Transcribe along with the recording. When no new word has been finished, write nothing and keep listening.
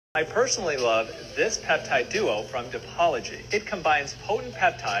I personally love this peptide duo from Depology. It combines potent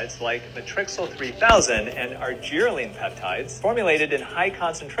peptides like matrixyl 3000 and argireline peptides formulated in high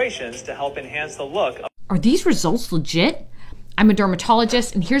concentrations to help enhance the look of. Are these results legit? I'm a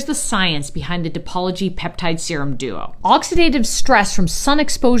dermatologist, and here's the science behind the Depology Peptide Serum Duo. Oxidative stress from sun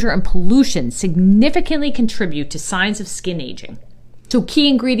exposure and pollution significantly contribute to signs of skin aging. So key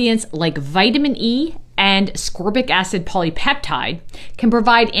ingredients like vitamin E and ascorbic acid polypeptide can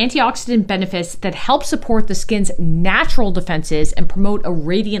provide antioxidant benefits that help support the skin's natural defenses and promote a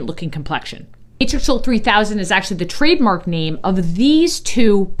radiant looking complexion. Matrixyl 3000 is actually the trademark name of these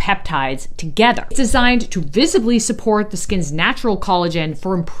two peptides together. It's designed to visibly support the skin's natural collagen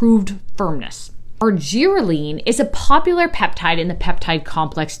for improved firmness. Argireline is a popular peptide in the peptide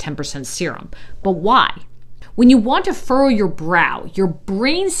complex 10% serum. But why? When you want to furrow your brow, your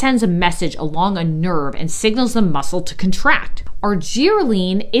brain sends a message along a nerve and signals the muscle to contract.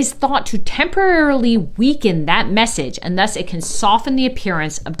 Argireline is thought to temporarily weaken that message, and thus it can soften the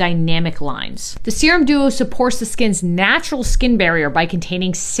appearance of dynamic lines. The Serum Duo supports the skin's natural skin barrier by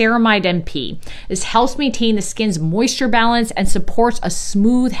containing ceramide MP. This helps maintain the skin's moisture balance and supports a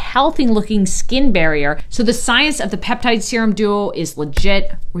smooth, healthy-looking skin barrier. So the science of the Peptide Serum Duo is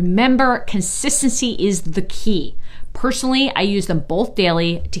legit. Remember, consistency is the key. Personally, I use them both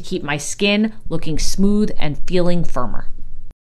daily to keep my skin looking smooth and feeling firmer.